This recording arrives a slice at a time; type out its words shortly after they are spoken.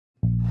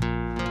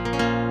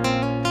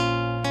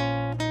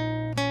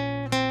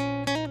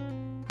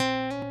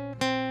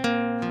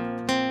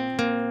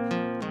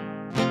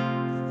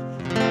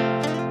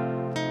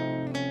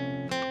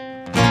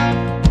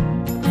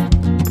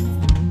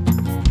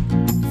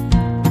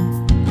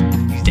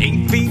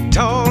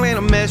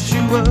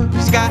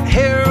got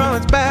hair on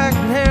his back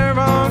and hair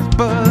on his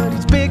butt.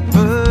 He's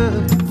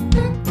Bigfoot.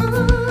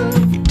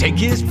 You take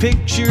his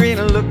picture and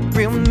it'll look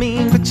real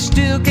mean, but you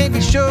still can't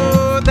be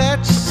sure that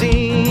you've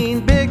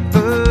seen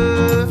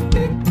Bigfoot.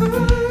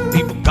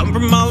 People come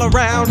from all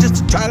around just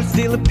to try to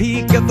steal a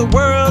peek of the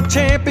world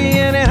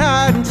champion at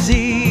hide and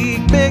seek.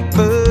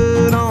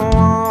 Bigfoot,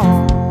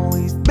 oh,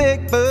 he's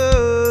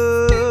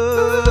Bigfoot.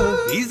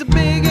 He's a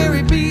big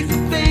hairy beast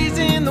that stays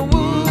in the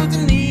woods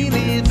and he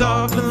lives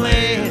off the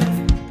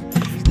land.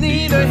 He's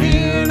neither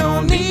here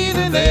nor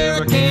neither there.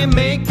 I can't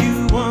make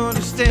you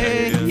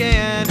understand.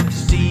 Yeah, to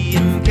see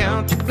him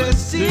count your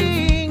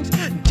blessings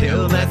and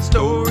tell that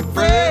story,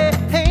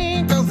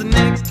 friend. 'Cause the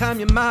next time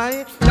you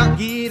might not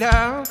get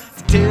out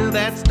to tell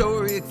that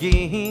story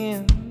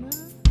again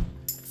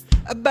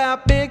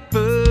about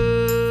Bigfoot.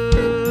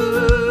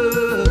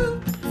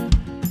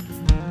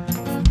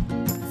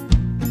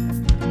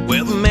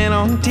 Well, the man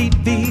on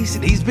TV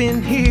said he's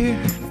been here.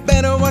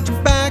 Better watch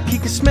your back, he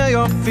can smell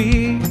your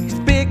fear. He's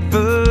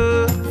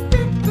Bigfoot.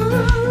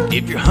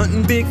 If you're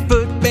hunting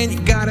Bigfoot, man, you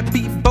gotta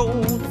be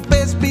bold.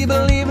 Best be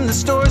believing the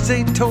stories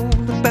they told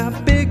about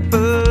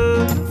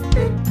Bigfoot.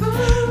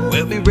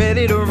 Well, be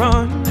ready to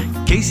run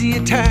in case he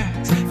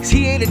attacks, 'cause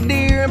he ate a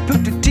deer and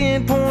pooped a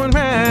 10-point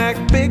rack.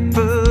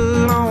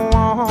 Bigfoot,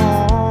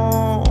 oh,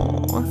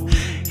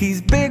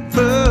 he's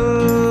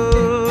Bigfoot.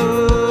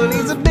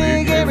 He's a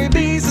big hairy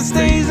beast that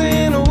stays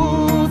in the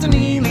woods and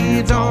he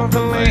leads off the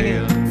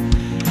land.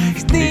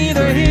 He's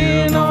neither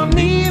here nor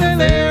neither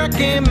there. I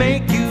can't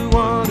make you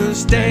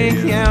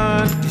understand.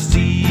 You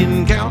see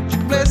and count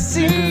your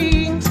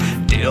blessings,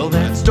 tell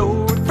that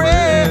story,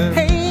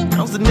 friend.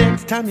 'Cause the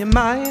next time you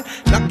might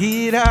not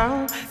get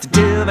out to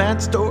tell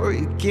that story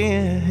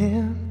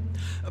again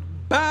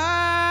about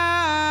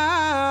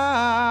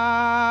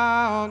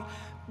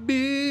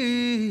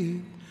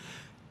Bigfoot.